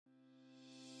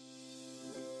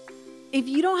If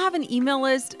you don't have an email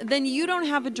list, then you don't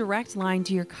have a direct line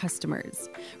to your customers.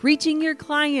 Reaching your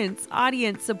clients,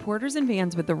 audience, supporters, and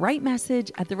fans with the right message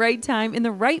at the right time in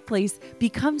the right place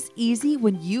becomes easy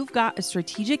when you've got a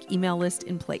strategic email list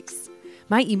in place.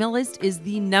 My email list is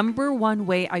the number one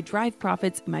way I drive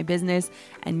profits in my business,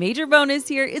 and major bonus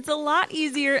here, it's a lot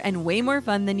easier and way more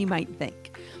fun than you might think.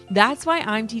 That's why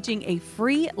I'm teaching a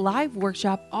free live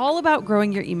workshop all about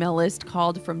growing your email list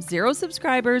called From Zero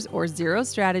Subscribers or Zero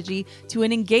Strategy to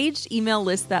an Engaged Email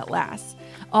List That Lasts.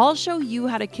 I'll show you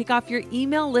how to kick off your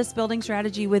email list building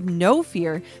strategy with no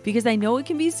fear, because I know it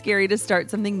can be scary to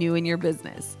start something new in your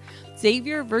business. Save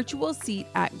your virtual seat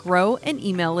at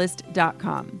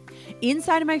growanemaillist.com.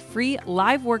 Inside of my free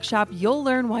live workshop, you'll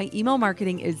learn why email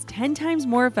marketing is 10 times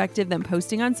more effective than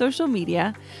posting on social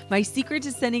media, my secret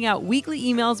to sending out weekly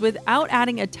emails without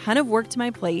adding a ton of work to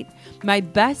my plate, my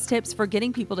best tips for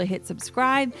getting people to hit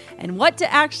subscribe, and what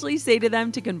to actually say to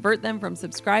them to convert them from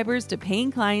subscribers to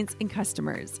paying clients and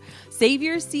customers. Save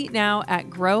your seat now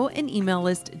at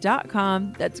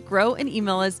growanemaillist.com. That's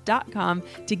growanemaillist.com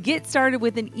to get started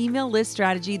with an email list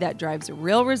strategy that drives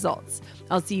real results.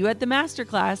 I'll see you at the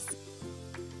masterclass.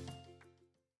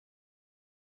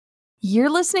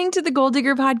 You're listening to the Goal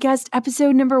Digger Podcast,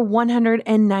 episode number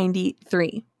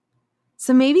 193.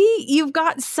 So maybe you've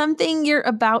got something you're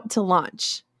about to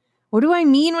launch. What do I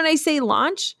mean when I say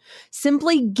launch?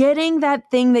 Simply getting that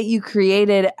thing that you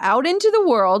created out into the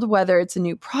world, whether it's a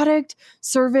new product,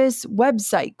 service,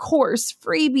 website, course,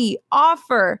 freebie,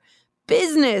 offer,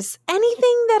 business,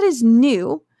 anything that is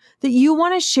new that you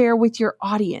want to share with your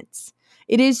audience.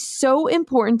 It is so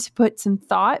important to put some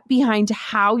thought behind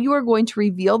how you are going to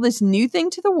reveal this new thing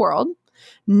to the world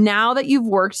now that you've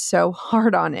worked so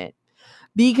hard on it.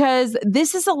 Because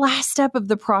this is the last step of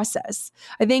the process.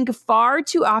 I think far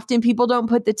too often people don't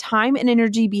put the time and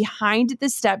energy behind the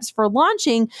steps for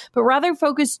launching, but rather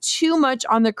focus too much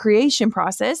on the creation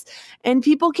process. And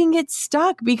people can get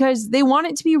stuck because they want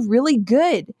it to be really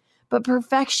good. But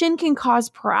perfection can cause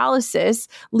paralysis,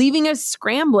 leaving us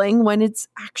scrambling when it's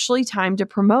actually time to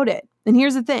promote it. And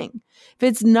here's the thing. If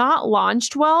it's not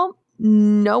launched well,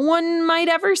 no one might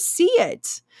ever see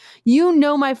it. You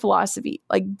know my philosophy,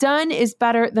 like done is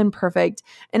better than perfect.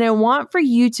 And I want for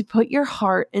you to put your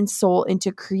heart and soul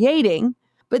into creating,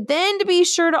 but then to be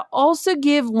sure to also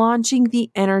give launching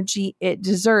the energy it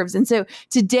deserves. And so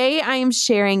today I am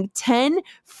sharing 10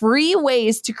 free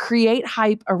ways to create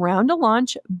hype around a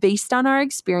launch based on our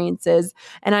experiences.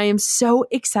 And I am so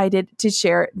excited to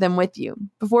share them with you.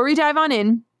 Before we dive on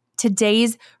in,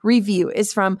 today's review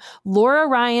is from Laura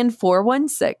Ryan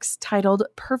 416, titled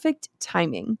Perfect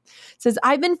Timing. It says,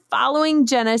 I've been following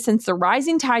Jenna since the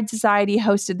Rising Tide Society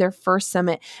hosted their first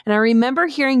summit, and I remember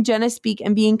hearing Jenna speak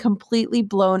and being completely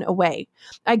blown away.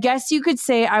 I guess you could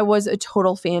say I was a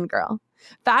total fangirl.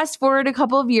 Fast forward a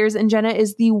couple of years, and Jenna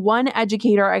is the one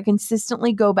educator I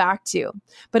consistently go back to.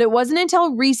 But it wasn't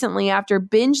until recently, after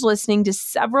binge listening to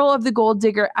several of the Goal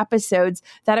Digger episodes,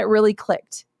 that it really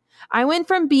clicked. I went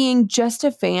from being just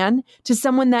a fan to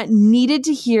someone that needed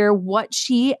to hear what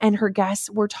she and her guests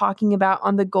were talking about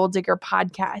on the Goal Digger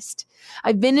podcast.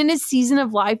 I've been in a season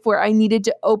of life where I needed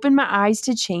to open my eyes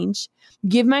to change,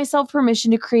 give myself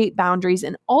permission to create boundaries,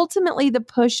 and ultimately the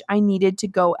push I needed to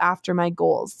go after my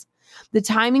goals. The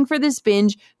timing for this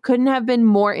binge couldn't have been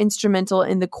more instrumental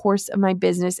in the course of my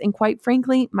business and, quite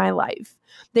frankly, my life.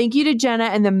 Thank you to Jenna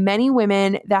and the many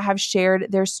women that have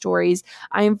shared their stories.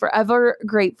 I am forever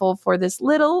grateful for this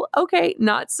little, okay,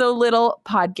 not so little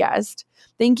podcast.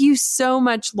 Thank you so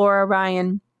much, Laura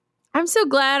Ryan. I'm so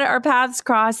glad our paths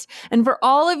crossed. And for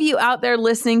all of you out there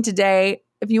listening today,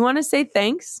 if you want to say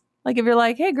thanks, like if you're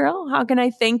like, hey girl, how can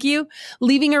I thank you?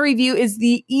 Leaving a review is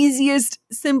the easiest,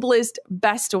 simplest,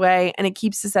 best way. And it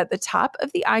keeps us at the top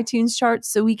of the iTunes chart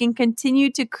so we can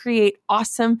continue to create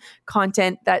awesome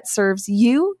content that serves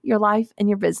you, your life, and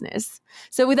your business.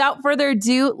 So without further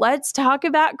ado, let's talk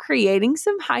about creating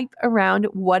some hype around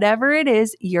whatever it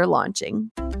is you're launching.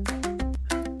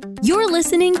 You're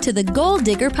listening to the Goal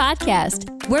Digger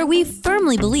Podcast, where we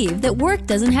firmly believe that work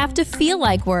doesn't have to feel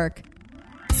like work.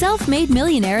 Self-made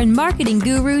millionaire and marketing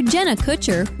guru Jenna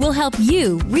Kutcher will help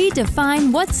you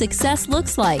redefine what success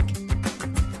looks like.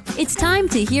 It's time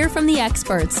to hear from the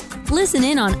experts, listen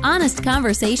in on honest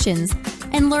conversations,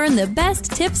 and learn the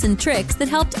best tips and tricks that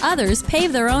helped others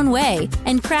pave their own way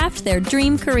and craft their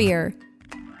dream career.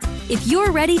 If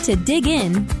you're ready to dig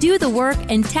in, do the work,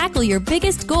 and tackle your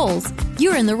biggest goals,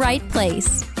 you're in the right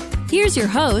place. Here's your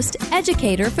host,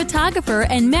 educator, photographer,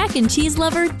 and mac and cheese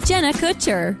lover, Jenna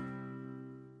Kutcher.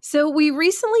 So we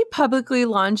recently publicly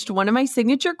launched one of my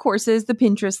signature courses, the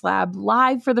Pinterest Lab,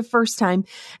 live for the first time.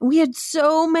 And we had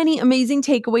so many amazing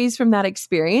takeaways from that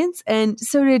experience. And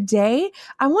so today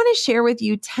I want to share with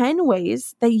you 10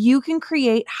 ways that you can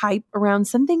create hype around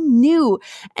something new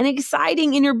and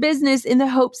exciting in your business in the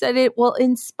hopes that it will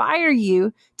inspire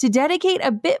you to dedicate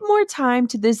a bit more time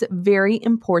to this very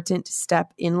important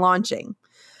step in launching.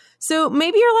 So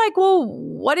maybe you're like, well,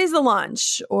 what is a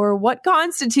launch or what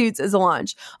constitutes as a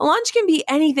launch? A launch can be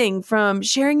anything from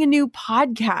sharing a new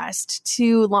podcast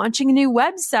to launching a new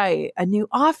website, a new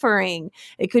offering.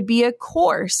 It could be a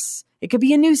course. It could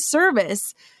be a new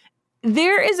service.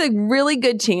 There is a really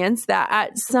good chance that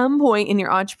at some point in your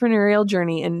entrepreneurial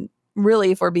journey, and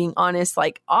really, if we're being honest,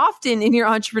 like often in your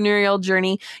entrepreneurial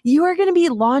journey, you are going to be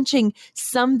launching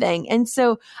something. And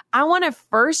so I want to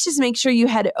first just make sure you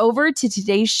head over to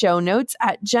today's show notes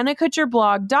at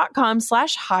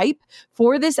jennakutcherblog.com/hype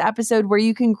for this episode, where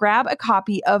you can grab a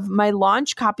copy of my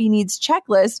launch copy needs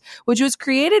checklist, which was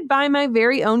created by my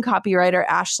very own copywriter,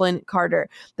 Ashlyn Carter.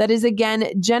 That is, again,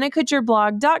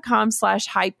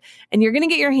 jennakutcherblog.com/hype. And you're going to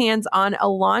get your hands on a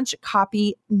launch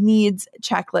copy needs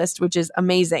checklist, which is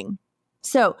amazing.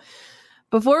 So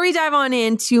before we dive on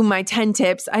into my 10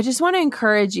 tips, I just want to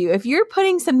encourage you, if you're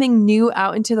putting something new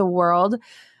out into the world,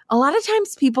 a lot of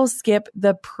times people skip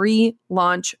the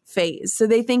pre-launch phase. So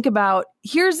they think about,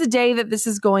 here's the day that this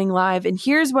is going live and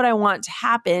here's what I want to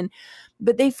happen.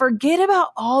 But they forget about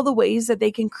all the ways that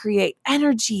they can create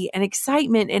energy and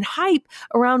excitement and hype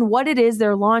around what it is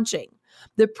they're launching.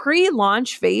 The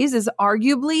pre-launch phase is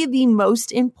arguably the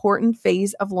most important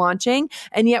phase of launching,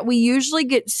 and yet we usually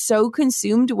get so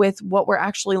consumed with what we're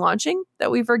actually launching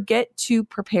that we forget to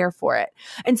prepare for it.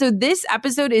 And so this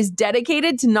episode is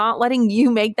dedicated to not letting you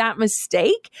make that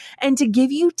mistake and to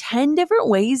give you 10 different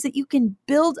ways that you can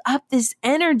build up this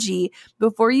energy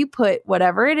before you put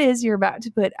whatever it is you're about to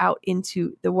put out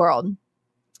into the world.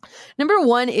 Number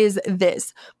one is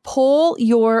this: poll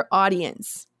your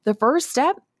audience. The first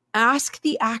step, ask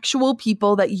the actual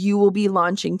people that you will be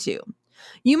launching to.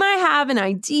 You might have an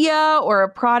idea or a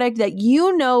product that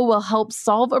you know will help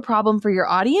solve a problem for your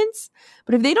audience,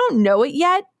 but if they don't know it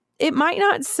yet, it might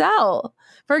not sell.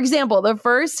 For example, the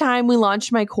first time we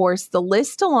launched my course, the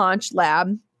List to Launch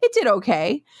Lab, it did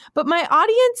okay, but my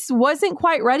audience wasn't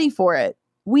quite ready for it.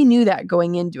 We knew that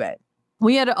going into it.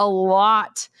 We had a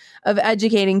lot of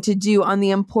educating to do on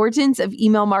the importance of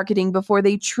email marketing before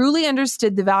they truly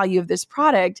understood the value of this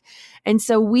product. And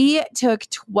so we took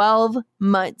 12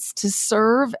 months to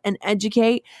serve and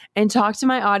educate and talk to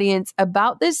my audience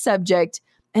about this subject.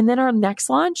 And then our next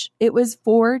launch, it was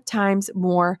 4 times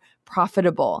more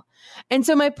profitable. And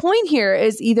so my point here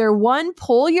is either one,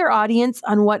 poll your audience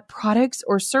on what products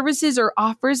or services or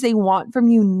offers they want from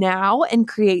you now and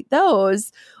create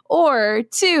those. Or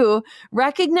 2,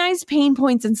 recognize pain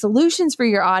points and solutions for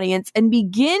your audience and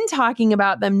begin talking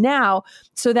about them now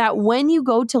so that when you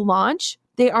go to launch,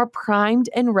 they are primed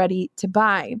and ready to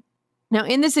buy. Now,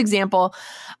 in this example,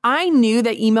 I knew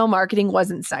that email marketing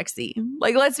wasn't sexy.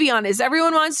 Like, let's be honest,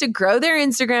 everyone wants to grow their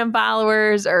Instagram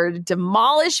followers or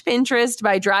demolish Pinterest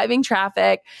by driving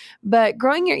traffic, but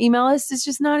growing your email list is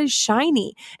just not as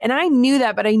shiny. And I knew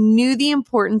that, but I knew the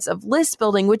importance of list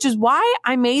building, which is why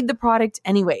I made the product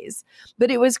anyways.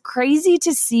 But it was crazy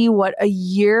to see what a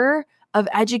year of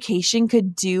education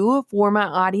could do for my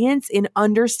audience in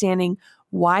understanding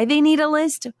why they need a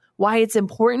list, why it's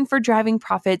important for driving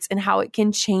profits, and how it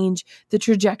can change the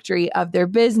trajectory of their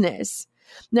business.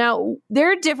 Now,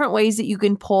 there are different ways that you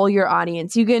can poll your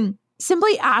audience. You can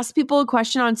simply ask people a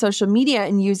question on social media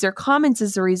and use their comments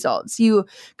as the results. You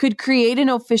could create an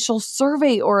official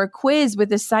survey or a quiz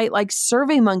with a site like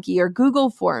SurveyMonkey or Google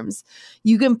Forms.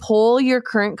 You can poll your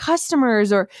current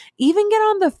customers or even get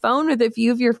on the phone with a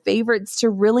few of your favorites to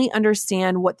really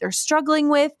understand what they're struggling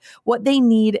with, what they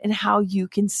need, and how you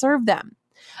can serve them.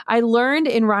 I learned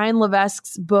in Ryan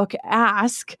Levesque's book,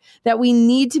 Ask, that we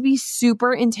need to be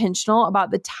super intentional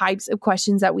about the types of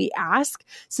questions that we ask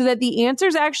so that the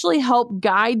answers actually help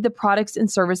guide the products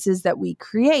and services that we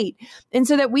create. And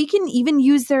so that we can even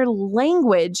use their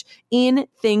language in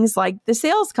things like the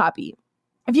sales copy.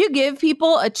 If you give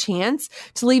people a chance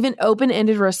to leave an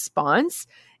open-ended response,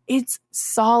 it's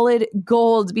solid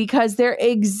gold because their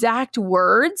exact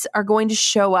words are going to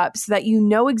show up so that you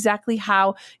know exactly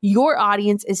how your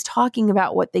audience is talking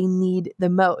about what they need the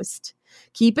most.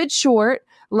 Keep it short.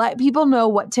 Let people know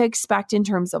what to expect in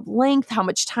terms of length, how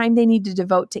much time they need to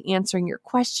devote to answering your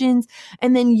questions,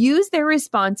 and then use their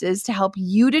responses to help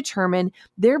you determine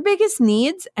their biggest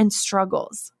needs and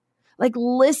struggles. Like,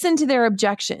 listen to their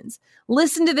objections.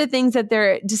 Listen to the things that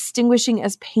they're distinguishing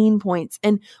as pain points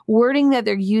and wording that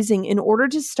they're using in order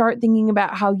to start thinking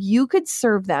about how you could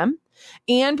serve them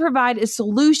and provide a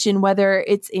solution, whether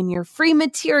it's in your free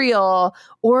material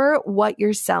or what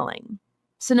you're selling.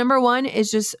 So number one is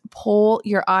just poll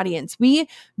your audience. We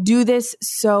do this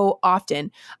so often.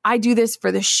 I do this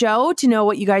for the show to know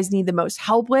what you guys need the most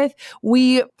help with.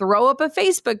 We throw up a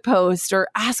Facebook post or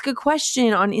ask a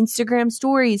question on Instagram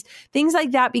stories, things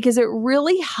like that, because it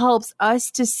really helps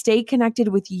us to stay connected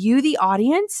with you, the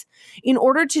audience, in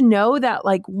order to know that,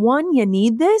 like, one, you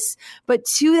need this, but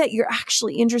two, that you're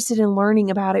actually interested in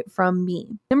learning about it from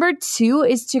me. Number two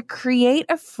is to create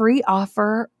a free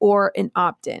offer or an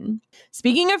opt-in.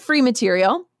 Speaking of free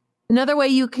material, another way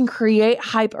you can create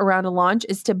hype around a launch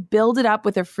is to build it up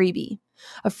with a freebie.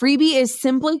 A freebie is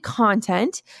simply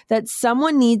content that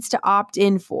someone needs to opt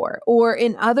in for, or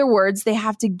in other words, they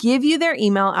have to give you their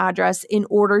email address in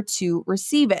order to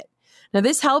receive it. Now,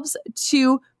 this helps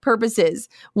two purposes.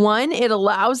 One, it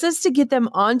allows us to get them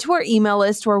onto our email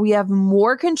list where we have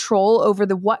more control over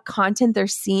what content they're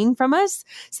seeing from us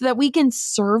so that we can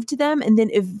serve to them and then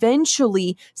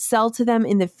eventually sell to them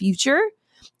in the future.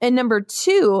 And number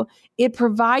two, it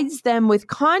provides them with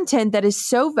content that is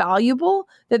so valuable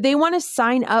that they want to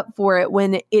sign up for it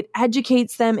when it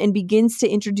educates them and begins to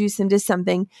introduce them to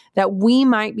something that we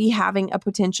might be having a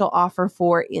potential offer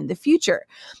for in the future.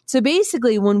 So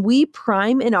basically, when we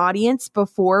prime an audience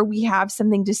before we have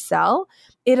something to sell,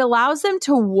 it allows them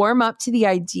to warm up to the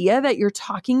idea that you're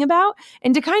talking about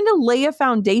and to kind of lay a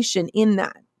foundation in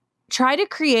that. Try to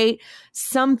create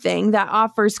something that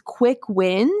offers quick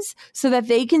wins so that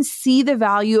they can see the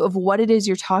value of what it is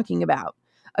you're talking about.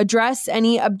 Address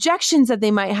any objections that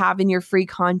they might have in your free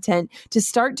content to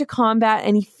start to combat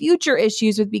any future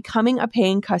issues with becoming a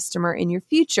paying customer in your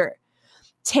future.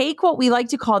 Take what we like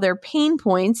to call their pain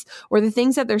points or the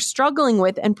things that they're struggling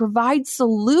with and provide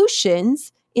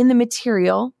solutions in the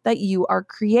material that you are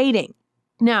creating.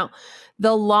 Now,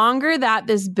 the longer that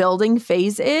this building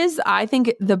phase is, I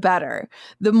think the better.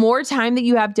 The more time that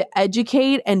you have to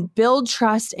educate and build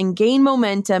trust and gain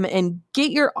momentum and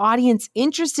get your audience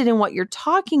interested in what you're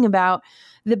talking about,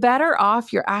 the better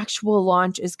off your actual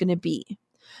launch is going to be.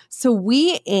 So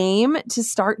we aim to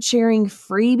start sharing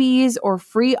freebies or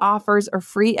free offers or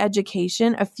free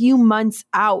education a few months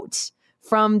out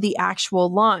from the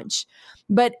actual launch.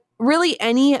 But really,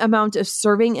 any amount of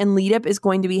serving and lead up is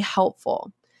going to be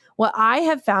helpful. What I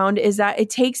have found is that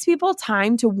it takes people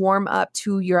time to warm up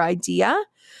to your idea,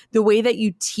 the way that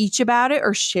you teach about it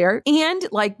or share, and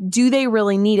like, do they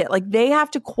really need it? Like, they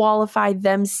have to qualify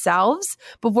themselves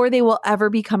before they will ever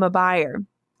become a buyer.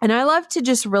 And I love to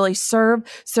just really serve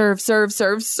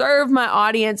my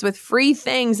audience with free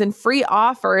things and free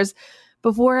offers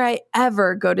before I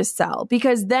ever go to sell.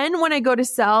 Because then when I go to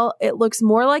sell, it looks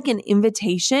more like an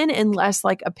invitation and less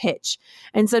like a pitch.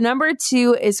 And so number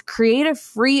two is create a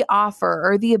free offer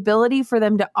or the ability for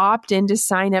them to opt in to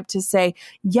sign up to say,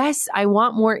 yes, I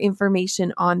want more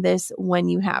information on this when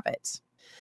you have it.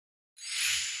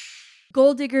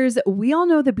 Goal diggers, we all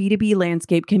know the B2B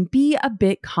landscape can be a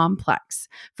bit complex.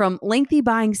 From lengthy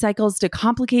buying cycles to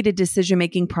complicated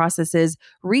decision-making processes,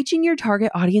 reaching your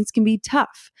target audience can be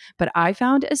tough. But I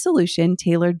found a solution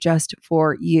tailored just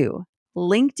for you: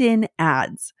 LinkedIn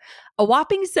ads. A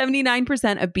whopping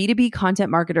 79% of B2B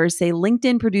content marketers say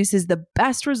LinkedIn produces the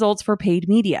best results for paid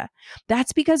media.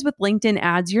 That's because with LinkedIn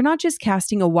ads, you're not just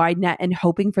casting a wide net and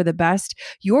hoping for the best,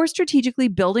 you're strategically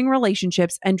building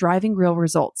relationships and driving real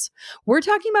results. We're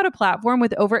talking about a platform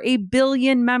with over 1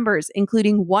 billion members,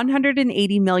 including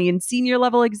 180 million senior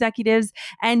level executives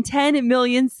and 10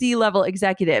 million C-level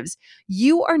executives.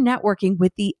 You are networking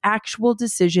with the actual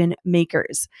decision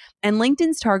makers. And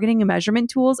LinkedIn's targeting and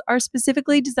measurement tools are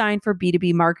specifically designed for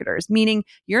B2B marketers, meaning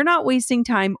you're not wasting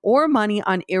time or money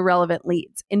on irrelevant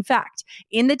leads. In fact,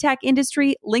 in the tech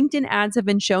industry, LinkedIn ads have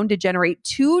been shown to generate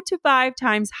 2 to 5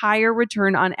 times higher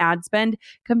return on ad spend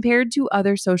compared to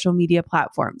other social media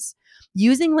platforms.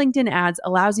 Using LinkedIn ads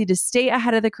allows you to stay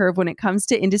ahead of the curve when it comes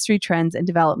to industry trends and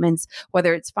developments,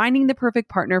 whether it's finding the perfect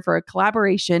partner for a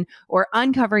collaboration or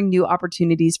uncovering new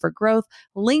opportunities for growth.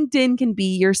 LinkedIn can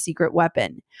be your secret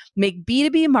weapon. Make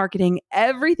B2B marketing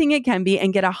everything it can be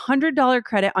and get $100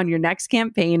 credit on your next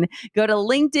campaign. Go to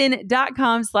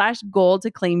linkedin.com/goal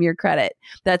to claim your credit.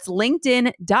 That's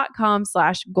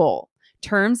linkedin.com/goal.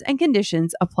 Terms and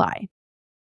conditions apply.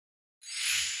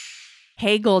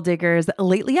 Hey, Goal Diggers.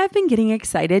 Lately, I've been getting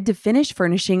excited to finish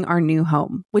furnishing our new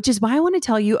home, which is why I want to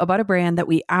tell you about a brand that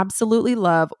we absolutely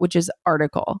love, which is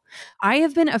Article. I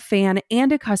have been a fan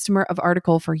and a customer of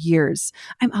Article for years.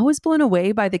 I'm always blown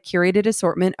away by the curated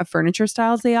assortment of furniture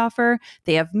styles they offer.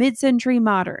 They have mid-century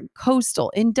modern, coastal,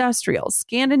 industrial,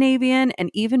 Scandinavian, and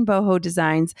even boho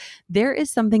designs. There is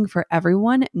something for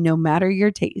everyone, no matter your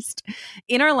taste.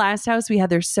 In our last house, we had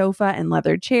their sofa and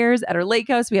leather chairs. At our lake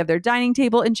house, we have their dining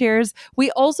table and chairs. We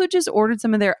also just ordered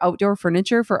some of their outdoor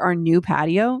furniture for our new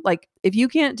patio. Like, if you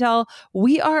can't tell,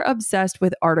 we are obsessed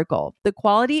with Article. The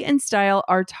quality and style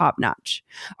are top notch.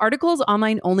 Article's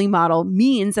online only model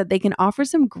means that they can offer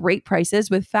some great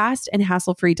prices with fast and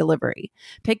hassle-free delivery.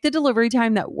 Pick the delivery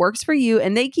time that works for you,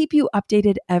 and they keep you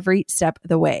updated every step of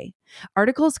the way.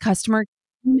 Article's customer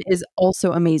is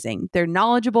also amazing. They're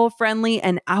knowledgeable, friendly,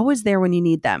 and always there when you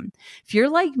need them. If you're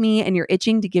like me and you're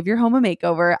itching to give your home a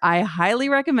makeover, I highly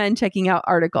recommend checking out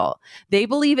Article. They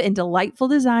believe in delightful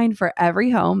design for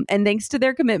every home, and thanks to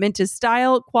their commitment to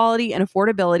style, quality, and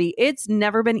affordability, it's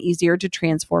never been easier to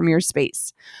transform your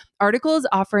space. Article is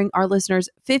offering our listeners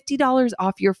 $50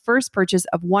 off your first purchase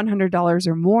of $100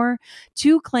 or more.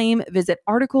 To claim, visit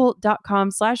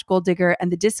article.com/goaldigger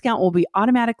and the discount will be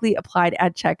automatically applied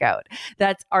at checkout.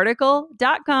 That's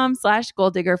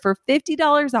article.com/goaldigger for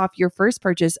 $50 off your first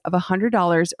purchase of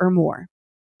 $100 or more.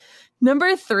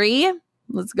 Number 3,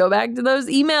 let's go back to those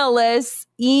email lists.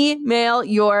 Email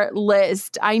your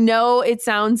list. I know it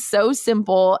sounds so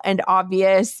simple and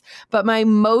obvious, but my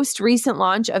most recent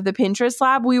launch of the Pinterest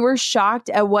Lab, we were shocked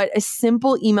at what a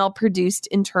simple email produced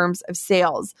in terms of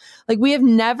sales. Like, we have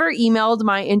never emailed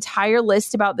my entire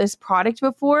list about this product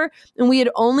before, and we had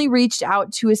only reached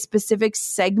out to a specific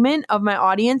segment of my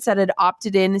audience that had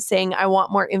opted in saying, I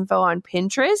want more info on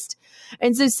Pinterest.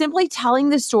 And so simply telling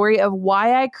the story of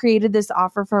why I created this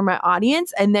offer for my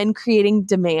audience and then creating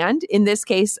demand. In this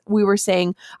case, we were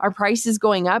saying our price is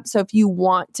going up. So if you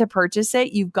want to purchase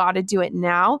it, you've got to do it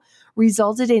now,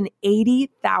 resulted in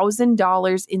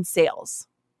 $80,000 in sales.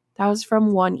 That was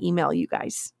from one email, you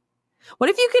guys. What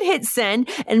if you could hit send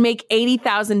and make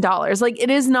 $80,000? Like, it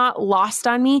is not lost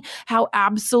on me how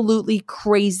absolutely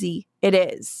crazy it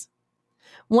is.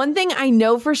 One thing I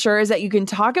know for sure is that you can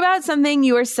talk about something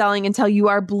you are selling until you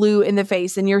are blue in the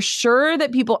face and you're sure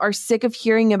that people are sick of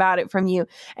hearing about it from you.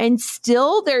 And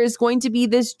still, there is going to be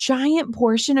this giant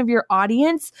portion of your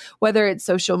audience, whether it's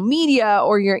social media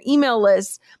or your email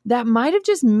list, that might have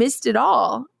just missed it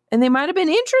all and they might have been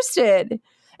interested.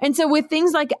 And so with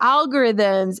things like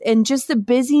algorithms and just the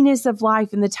busyness of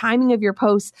life and the timing of your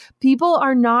posts, people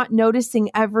are not noticing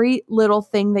every little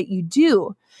thing that you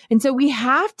do. And so we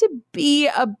have to be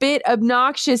a bit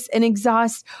obnoxious and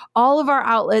exhaust all of our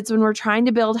outlets when we're trying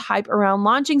to build hype around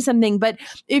launching something. But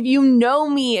if you know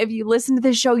me, if you listen to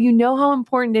this show, you know how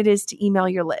important it is to email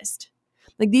your list.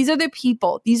 Like, these are the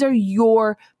people. These are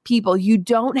your people. You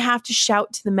don't have to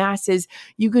shout to the masses.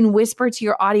 You can whisper to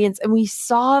your audience. And we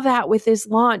saw that with this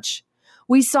launch.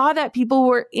 We saw that people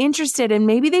were interested and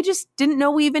maybe they just didn't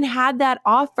know we even had that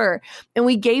offer. And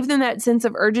we gave them that sense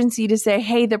of urgency to say,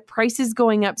 hey, the price is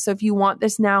going up. So if you want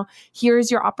this now, here's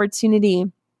your opportunity.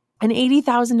 And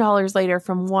 $80,000 later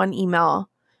from one email,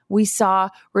 we saw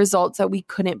results that we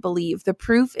couldn't believe. The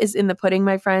proof is in the pudding,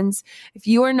 my friends. If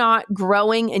you are not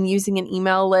growing and using an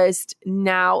email list,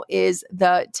 now is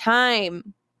the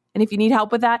time. And if you need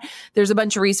help with that, there's a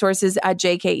bunch of resources at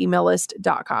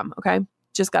jkemaillist.com. Okay.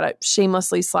 Just got to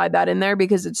shamelessly slide that in there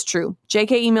because it's true.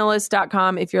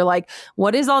 jkemaillist.com. If you're like,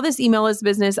 what is all this email list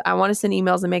business? I want to send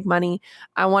emails and make money.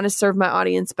 I want to serve my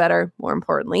audience better. More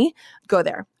importantly, go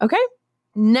there. Okay.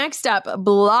 Next up,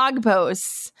 blog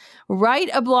posts. Write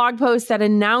a blog post that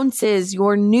announces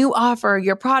your new offer,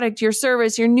 your product, your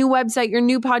service, your new website, your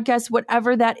new podcast,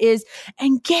 whatever that is,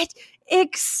 and get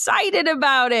excited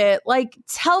about it. Like,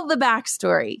 tell the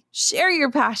backstory, share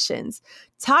your passions,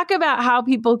 talk about how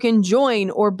people can join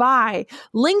or buy,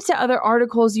 link to other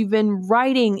articles you've been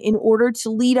writing in order to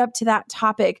lead up to that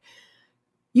topic.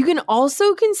 You can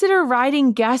also consider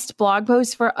writing guest blog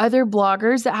posts for other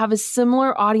bloggers that have a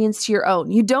similar audience to your own.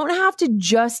 You don't have to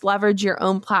just leverage your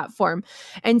own platform.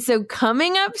 And so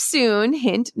coming up soon,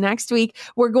 hint, next week,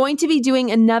 we're going to be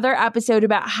doing another episode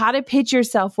about how to pitch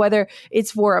yourself, whether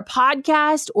it's for a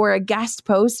podcast or a guest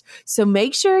post. So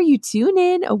make sure you tune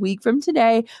in a week from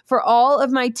today for all of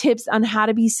my tips on how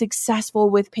to be successful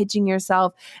with pitching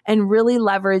yourself and really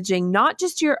leveraging not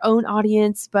just your own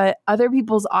audience, but other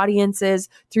people's audiences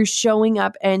through showing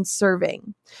up and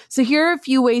serving. So here are a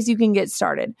few ways you can get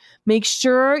started. Make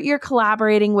sure you're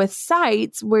collaborating with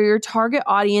sites where your target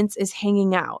audience is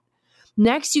hanging out.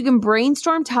 Next, you can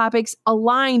brainstorm topics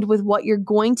aligned with what you're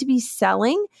going to be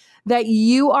selling that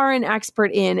you are an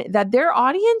expert in, that their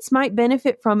audience might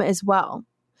benefit from as well.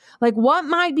 Like what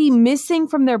might be missing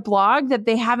from their blog that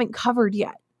they haven't covered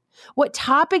yet? What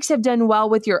topics have done well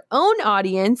with your own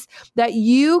audience that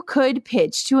you could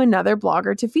pitch to another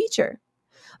blogger to feature?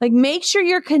 Like make sure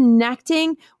you're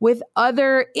connecting with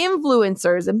other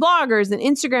influencers and bloggers and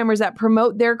Instagrammers that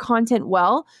promote their content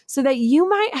well so that you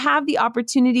might have the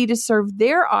opportunity to serve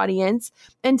their audience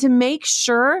and to make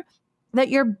sure that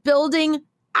you're building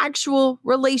actual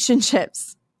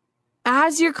relationships.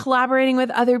 As you're collaborating with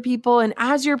other people and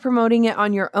as you're promoting it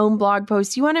on your own blog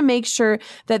post, you want to make sure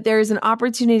that there's an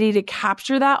opportunity to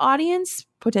capture that audience,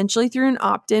 potentially through an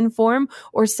opt-in form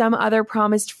or some other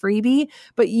promised freebie,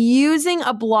 but using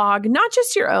a blog, not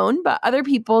just your own, but other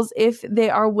people's, if they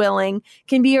are willing,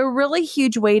 can be a really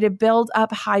huge way to build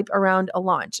up hype around a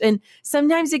launch. And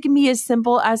sometimes it can be as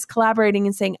simple as collaborating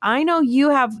and saying, I know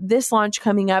you have this launch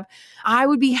coming up. I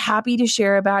would be happy to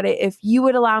share about it if you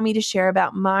would allow me to share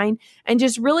about mine, and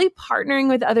just really partnering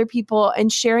with other people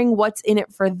and sharing what's in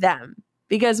it for them.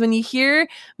 Because when you hear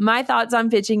my thoughts on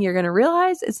pitching, you're going to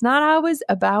realize it's not always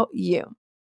about you.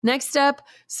 Next up,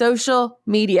 social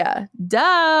media.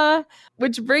 Duh!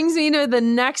 Which brings me to the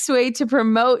next way to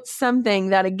promote something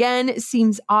that, again,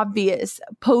 seems obvious: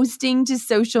 posting to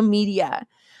social media.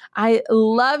 I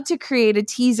love to create a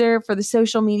teaser for the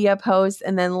social media post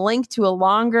and then link to a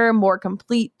longer, more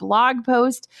complete blog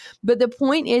post. But the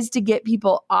point is to get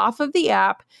people off of the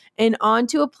app and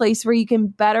onto a place where you can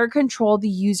better control the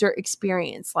user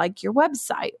experience, like your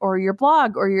website or your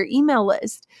blog or your email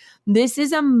list. This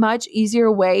is a much easier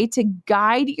way to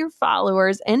guide your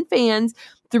followers and fans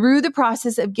through the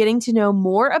process of getting to know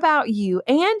more about you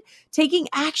and taking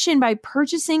action by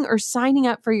purchasing or signing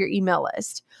up for your email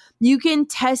list. You can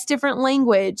test different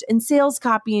language and sales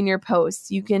copy in your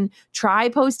posts. You can try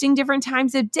posting different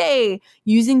times of day,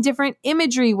 using different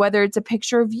imagery, whether it's a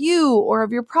picture of you or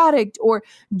of your product or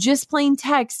just plain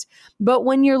text. But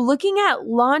when you're looking at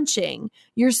launching,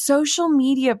 your social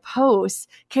media posts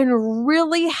can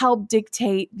really help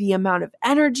dictate the amount of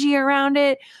energy around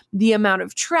it, the amount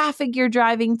of traffic you're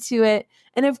driving to it.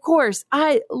 And of course,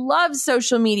 I love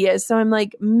social media, so I'm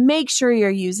like, make sure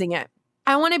you're using it.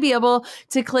 I want to be able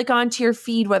to click onto your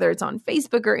feed, whether it's on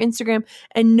Facebook or Instagram,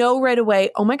 and know right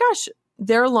away, oh my gosh,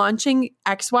 they're launching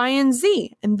X, Y, and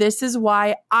Z. And this is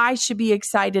why I should be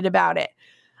excited about it.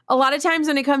 A lot of times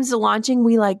when it comes to launching,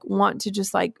 we want to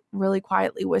just really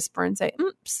quietly whisper and say,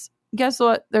 oops, guess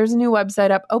what? There's a new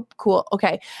website up. Oh, cool.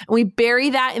 Okay. And we bury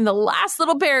that in the last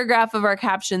little paragraph of our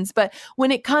captions. But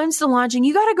when it comes to launching,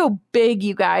 you got to go big,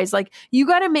 you guys. You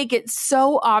got to make it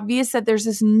so obvious that there's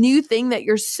this new thing that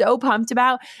you're so pumped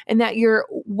about and that you're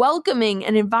welcoming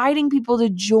and inviting people to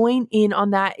join in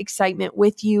on that excitement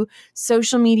with you.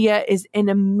 Social media is an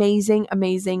amazing,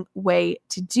 amazing way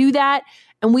to do that.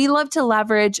 And we love to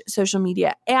leverage social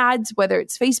media ads, whether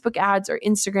it's Facebook ads or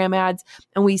Instagram ads,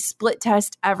 and we split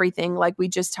test everything like we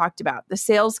just talked about. The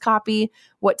sales copy,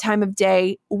 what time of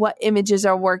day, what images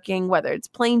are working, whether it's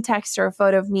plain text or a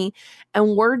photo of me.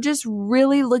 And we're just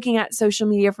really looking at social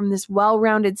media from this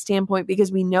well-rounded standpoint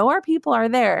because we know our people are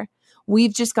there.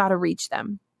 We've just got to reach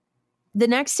them. The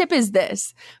next tip is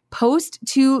this: post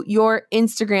to your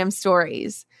Instagram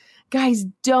stories. Guys,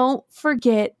 don't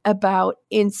forget about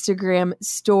Instagram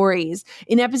stories.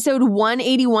 In episode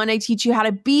 181, I teach you how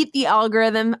to beat the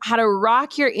algorithm, how to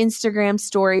rock your Instagram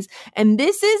stories. And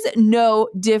this is no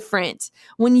different.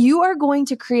 When you are going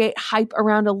to create hype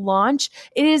around a launch,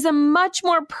 it is a much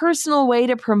more personal way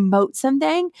to promote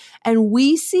something. And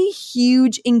we see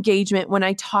huge engagement when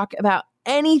I talk about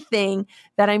anything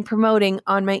that I'm promoting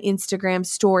on my Instagram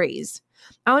stories.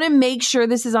 I want to make sure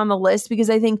this is on the list because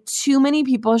I think too many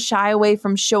people shy away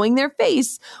from showing their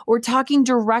face or talking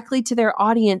directly to their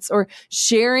audience or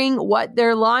sharing what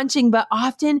they're launching. But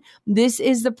often this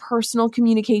is the personal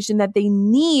communication that they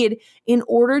need in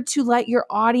order to let your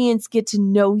audience get to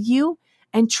know you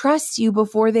and trust you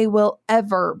before they will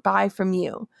ever buy from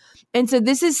you. And so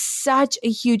this is such a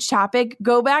huge topic.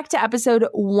 Go back to episode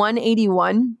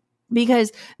 181.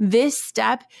 Because this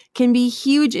step can be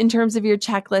huge in terms of your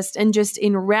checklist and just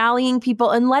in rallying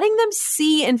people and letting them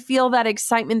see and feel that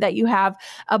excitement that you have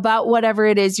about whatever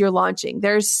it is you're launching.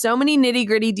 There's so many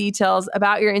nitty-gritty details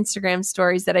about your Instagram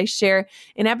stories that I share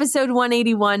in episode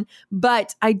 181,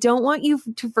 but I don't want you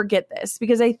to forget this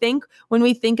because I think when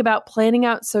we think about planning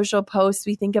out social posts,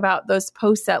 we think about those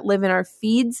posts that live in our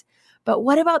feeds. But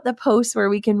what about the posts where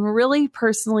we can really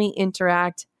personally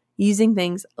interact using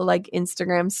things like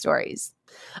Instagram stories?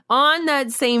 On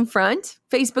that same front,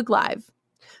 Facebook Live.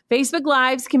 Facebook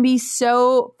Lives can be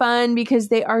so fun because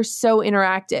they are so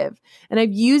interactive. And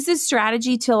I've used this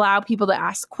strategy to allow people to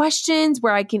ask questions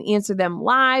where I can answer them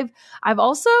live. I've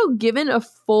also given a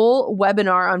full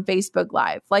webinar on Facebook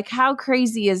Live. Like, how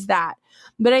crazy is that?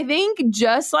 But I think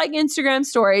just like Instagram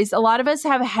stories, a lot of us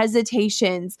have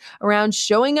hesitations around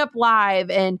showing up live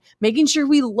and making sure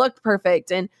we look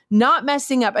perfect and not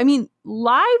messing up. I mean,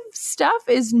 live stuff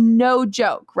is no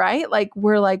joke, right? Like,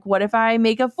 we're like, what if I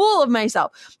make a fool of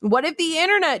myself? What if the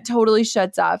internet totally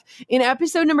shuts off? In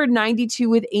episode number 92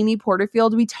 with Amy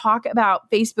Porterfield, we talk about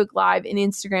Facebook Live and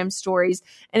Instagram stories,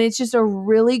 and it's just a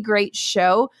really great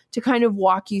show to kind of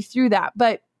walk you through that.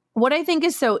 But what I think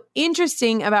is so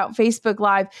interesting about Facebook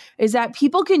Live is that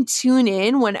people can tune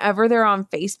in whenever they're on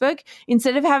Facebook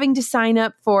instead of having to sign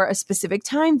up for a specific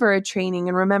time for a training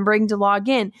and remembering to log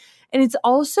in. And it's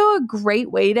also a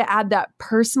great way to add that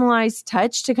personalized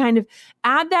touch to kind of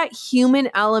add that human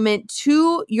element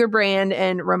to your brand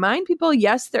and remind people,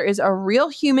 yes, there is a real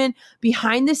human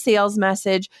behind the sales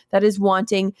message that is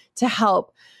wanting to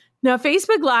help. Now,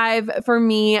 Facebook Live, for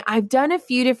me, I've done a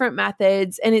few different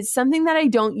methods, and it's something that I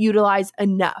don't utilize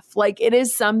enough. Like, it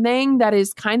is something that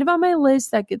is kind of on my list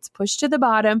that gets pushed to the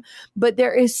bottom, but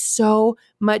there is so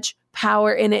much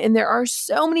power in it. And there are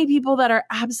so many people that are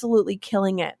absolutely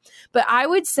killing it. But I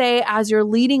would say, as you're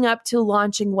leading up to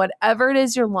launching whatever it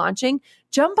is you're launching,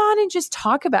 jump on and just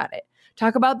talk about it.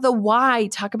 Talk about the why,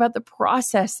 talk about the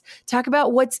process, talk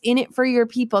about what's in it for your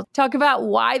people, talk about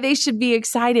why they should be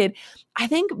excited. I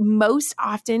think most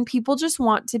often people just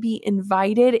want to be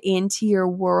invited into your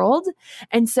world.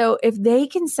 And so if they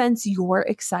can sense your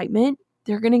excitement,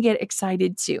 they're going to get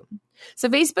excited too. So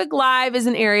Facebook Live is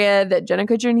an area that Jenna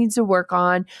Kutcher needs to work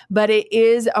on, but it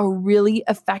is a really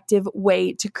effective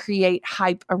way to create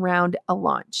hype around a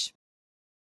launch.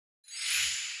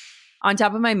 On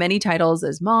top of my many titles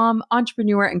as mom,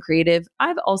 entrepreneur, and creative,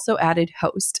 I've also added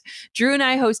host. Drew and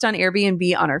I host on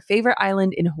Airbnb on our favorite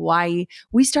island in Hawaii.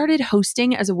 We started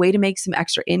hosting as a way to make some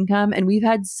extra income, and we've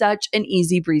had such an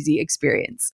easy breezy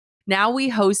experience. Now we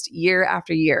host year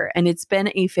after year, and it's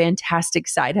been a fantastic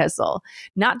side hustle.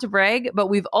 Not to brag, but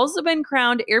we've also been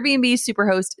crowned Airbnb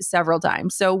Superhost several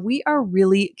times, so we are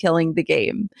really killing the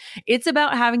game. It's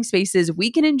about having spaces we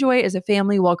can enjoy as a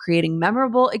family while creating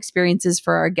memorable experiences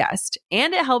for our guests,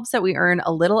 and it helps that we earn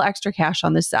a little extra cash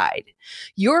on the side.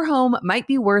 Your home might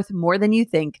be worth more than you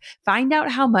think. Find out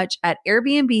how much at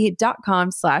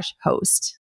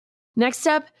airbnb.com/host. Next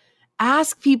up,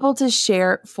 ask people to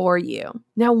share for you.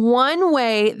 Now, one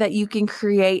way that you can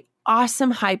create awesome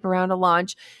hype around a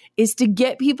launch is to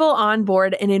get people on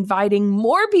board and inviting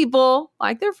more people,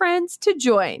 like their friends, to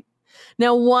join.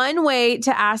 Now, one way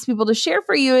to ask people to share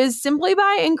for you is simply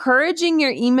by encouraging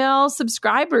your email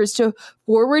subscribers to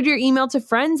forward your email to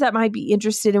friends that might be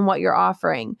interested in what you're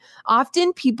offering.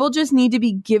 Often people just need to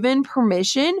be given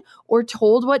permission or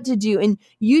told what to do. And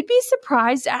you'd be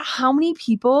surprised at how many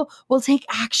people will take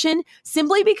action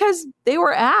simply because they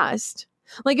were asked.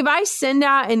 Like, if I send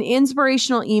out an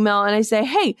inspirational email and I say,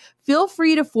 hey, feel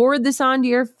free to forward this on to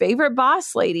your favorite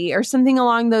boss lady or something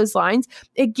along those lines,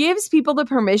 it gives people the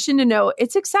permission to know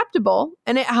it's acceptable,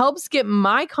 and it helps get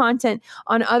my content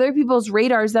on other people's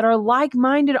radars that are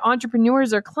like-minded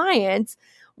entrepreneurs or clients,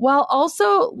 while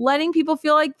also letting people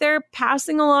feel like they're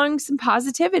passing along some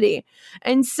positivity.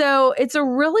 And so it's a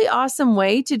really awesome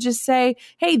way to just say,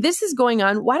 hey, this is going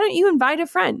on. Why don't you invite a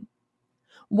friend?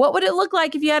 What would it look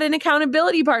like if you had an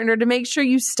accountability partner to make sure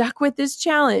you stuck with this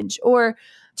challenge or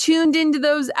tuned into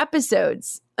those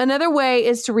episodes? Another way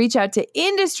is to reach out to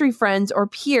industry friends or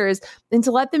peers and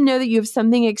to let them know that you have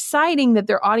something exciting that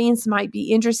their audience might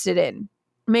be interested in.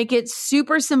 Make it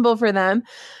super simple for them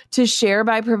to share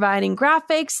by providing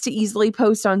graphics to easily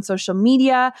post on social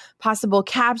media, possible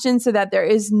captions so that there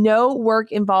is no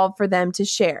work involved for them to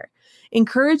share.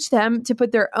 Encourage them to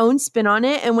put their own spin on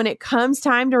it. And when it comes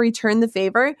time to return the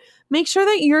favor, make sure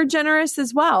that you're generous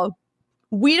as well.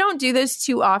 We don't do this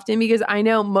too often because I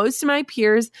know most of my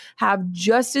peers have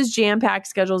just as jam-packed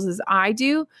schedules as I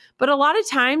do. But a lot of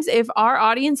times, if our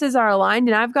audiences are aligned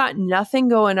and I've got nothing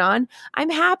going on, I'm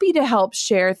happy to help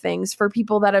share things for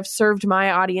people that have served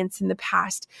my audience in the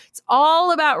past. It's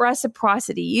all about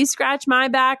reciprocity. You scratch my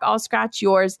back, I'll scratch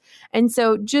yours. And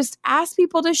so just ask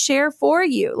people to share for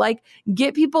you, like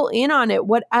get people in on it,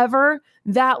 whatever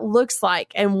that looks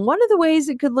like. And one of the ways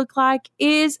it could look like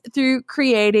is through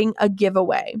creating a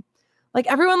giveaway. Like,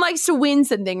 everyone likes to win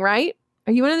something, right?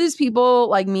 Are you one of those people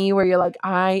like me where you're like,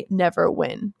 I never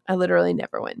win? I literally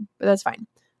never win, but that's fine.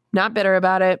 Not bitter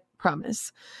about it,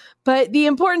 promise. But the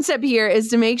important step here is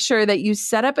to make sure that you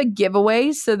set up a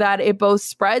giveaway so that it both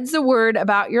spreads the word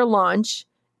about your launch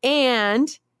and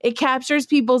It captures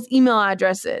people's email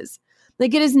addresses.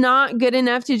 Like, it is not good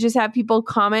enough to just have people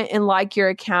comment and like your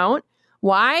account.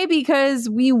 Why? Because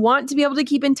we want to be able to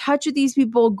keep in touch with these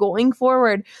people going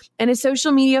forward. And a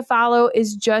social media follow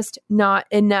is just not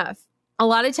enough. A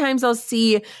lot of times I'll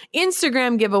see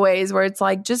Instagram giveaways where it's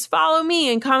like, just follow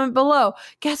me and comment below.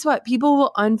 Guess what? People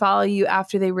will unfollow you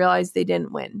after they realize they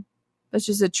didn't win. That's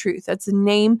just the truth. That's the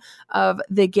name of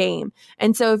the game.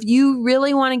 And so if you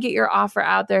really want to get your offer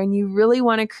out there and you really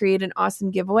want to create an awesome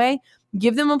giveaway,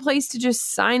 give them a place to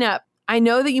just sign up. I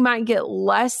know that you might get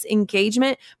less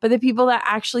engagement, but the people that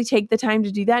actually take the time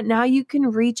to do that, now you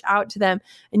can reach out to them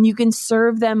and you can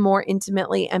serve them more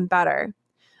intimately and better.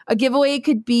 A giveaway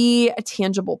could be a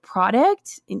tangible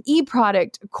product, an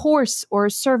e-product, a course, or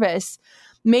a service.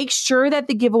 Make sure that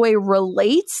the giveaway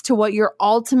relates to what you're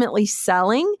ultimately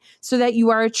selling so that you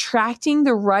are attracting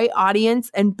the right audience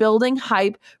and building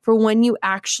hype for when you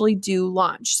actually do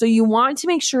launch. So you want to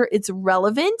make sure it's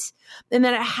relevant and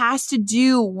that it has to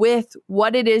do with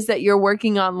what it is that you're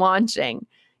working on launching.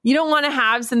 You don't want to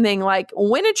have something like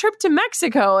win a trip to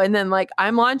Mexico and then like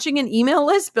I'm launching an email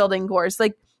list building course.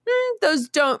 Like, those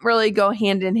don't really go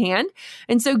hand in hand.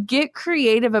 And so get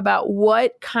creative about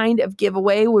what kind of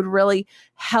giveaway would really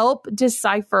help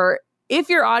decipher if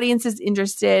your audience is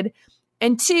interested.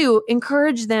 And two,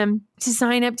 encourage them to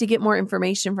sign up to get more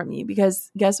information from you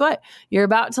because guess what? You're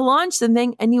about to launch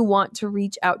something and you want to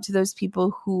reach out to those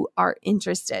people who are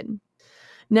interested.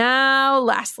 Now,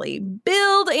 lastly,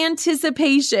 build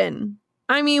anticipation.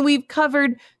 I mean, we've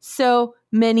covered so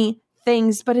many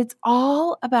things, but it's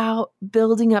all about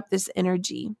building up this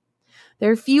energy.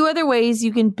 There are a few other ways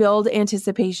you can build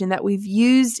anticipation that we've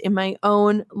used in my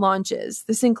own launches.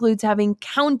 This includes having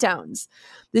countdowns.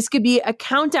 This could be a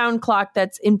countdown clock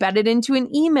that's embedded into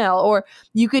an email, or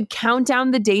you could count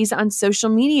down the days on social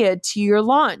media to your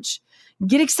launch.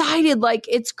 Get excited like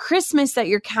it's Christmas that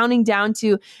you're counting down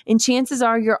to, and chances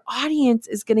are your audience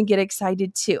is going to get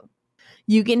excited too.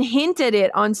 You can hint at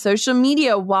it on social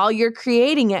media while you're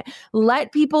creating it.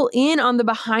 Let people in on the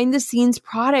behind the scenes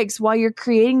products while you're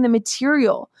creating the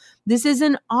material. This is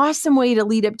an awesome way to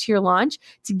lead up to your launch,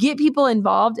 to get people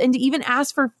involved, and to even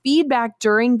ask for feedback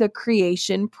during the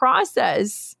creation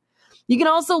process. You can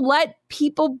also let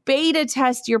people beta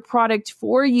test your product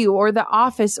for you or the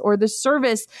office or the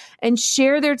service and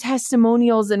share their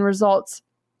testimonials and results.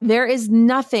 There is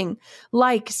nothing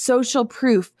like social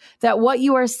proof that what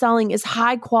you are selling is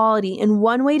high quality. And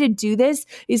one way to do this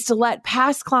is to let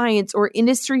past clients or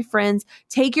industry friends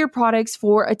take your products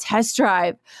for a test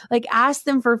drive. Like ask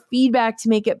them for feedback to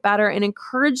make it better and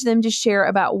encourage them to share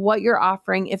about what you're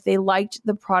offering if they liked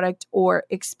the product or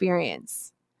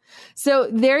experience. So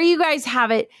there you guys have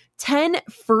it. 10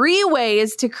 free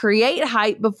ways to create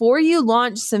hype before you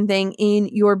launch something in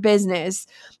your business.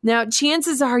 Now,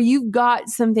 chances are you've got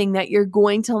something that you're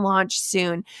going to launch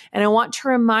soon. And I want to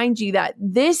remind you that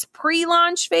this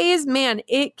pre-launch phase, man,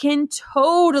 it can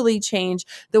totally change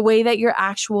the way that your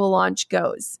actual launch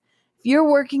goes. If you're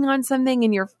working on something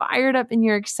and you're fired up and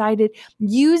you're excited,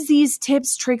 use these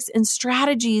tips, tricks, and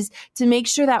strategies to make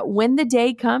sure that when the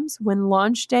day comes, when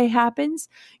launch day happens,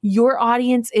 your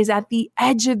audience is at the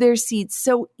edge of their seats,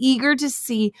 so eager to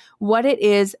see what it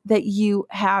is that you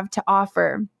have to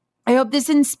offer. I hope this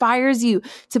inspires you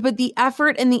to put the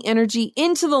effort and the energy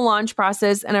into the launch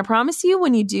process. And I promise you,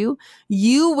 when you do,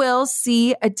 you will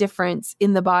see a difference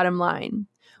in the bottom line.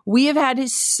 We have had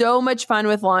so much fun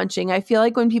with launching. I feel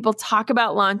like when people talk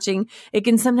about launching, it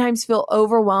can sometimes feel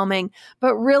overwhelming,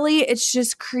 but really it's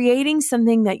just creating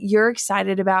something that you're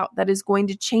excited about that is going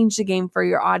to change the game for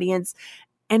your audience.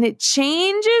 And it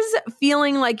changes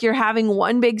feeling like you're having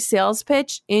one big sales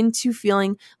pitch into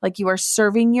feeling like you are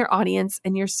serving your audience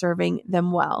and you're serving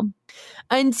them well.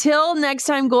 Until next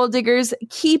time, goal diggers,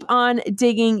 keep on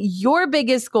digging your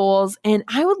biggest goals. And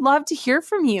I would love to hear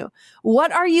from you.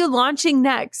 What are you launching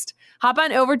next? Hop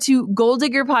on over to Goal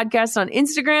Digger Podcast on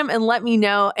Instagram and let me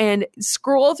know, and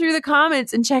scroll through the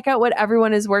comments and check out what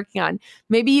everyone is working on.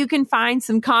 Maybe you can find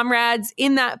some comrades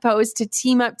in that post to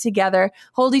team up together,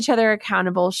 hold each other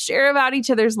accountable, share about each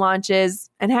other's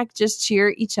launches, and heck, just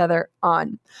cheer each other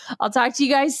on. I'll talk to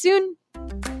you guys soon.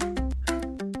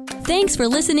 Thanks for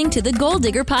listening to the Goal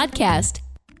Digger Podcast.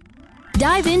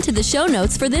 Dive into the show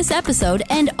notes for this episode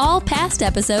and all past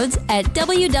episodes at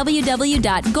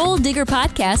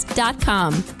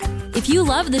www.goaldiggerpodcast.com. If you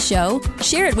love the show,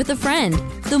 share it with a friend.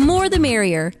 The more the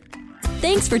merrier.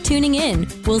 Thanks for tuning in.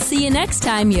 We'll see you next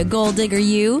time, you goal digger,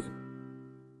 you.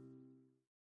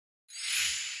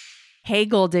 Hey,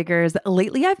 Goal Diggers.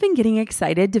 Lately, I've been getting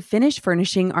excited to finish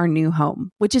furnishing our new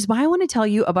home, which is why I want to tell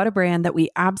you about a brand that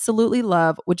we absolutely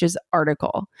love, which is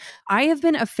Article. I have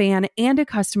been a fan and a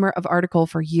customer of Article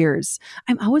for years.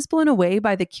 I'm always blown away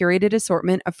by the curated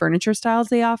assortment of furniture styles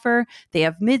they offer. They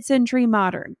have mid-century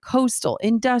modern, coastal,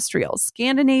 industrial,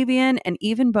 Scandinavian, and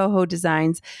even boho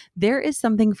designs. There is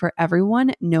something for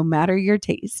everyone, no matter your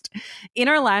taste. In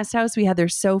our last house, we had their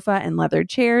sofa and leather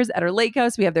chairs. At our lake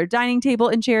house, we have their dining table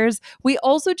and chairs. We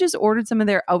also just ordered some of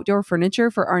their outdoor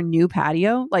furniture for our new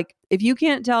patio. Like, if you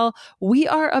can't tell, we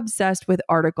are obsessed with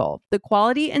Article. The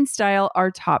quality and style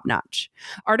are top notch.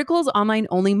 Article's online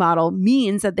only model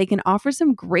means that they can offer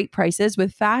some great prices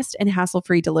with fast and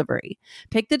hassle-free delivery.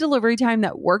 Pick the delivery time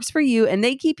that works for you, and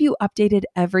they keep you updated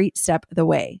every step of the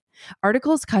way.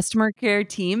 Article's customer care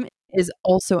team is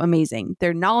also amazing.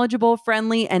 They're knowledgeable,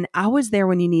 friendly, and always there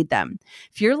when you need them.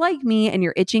 If you're like me and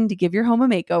you're itching to give your home a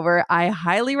makeover, I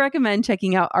highly recommend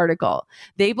checking out Article.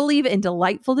 They believe in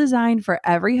delightful design for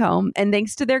every home, and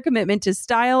thanks to their commitment to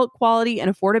style, quality,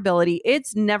 and affordability,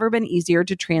 it's never been easier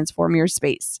to transform your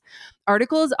space.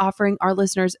 Article is offering our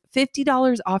listeners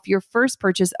 $50 off your first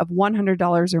purchase of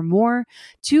 $100 or more.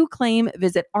 To claim,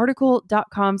 visit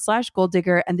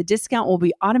article.com/goaldigger and the discount will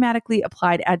be automatically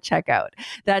applied at checkout.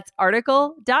 That's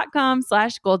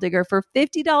article.com/goaldigger for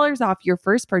 $50 off your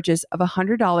first purchase of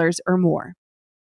 $100 or more.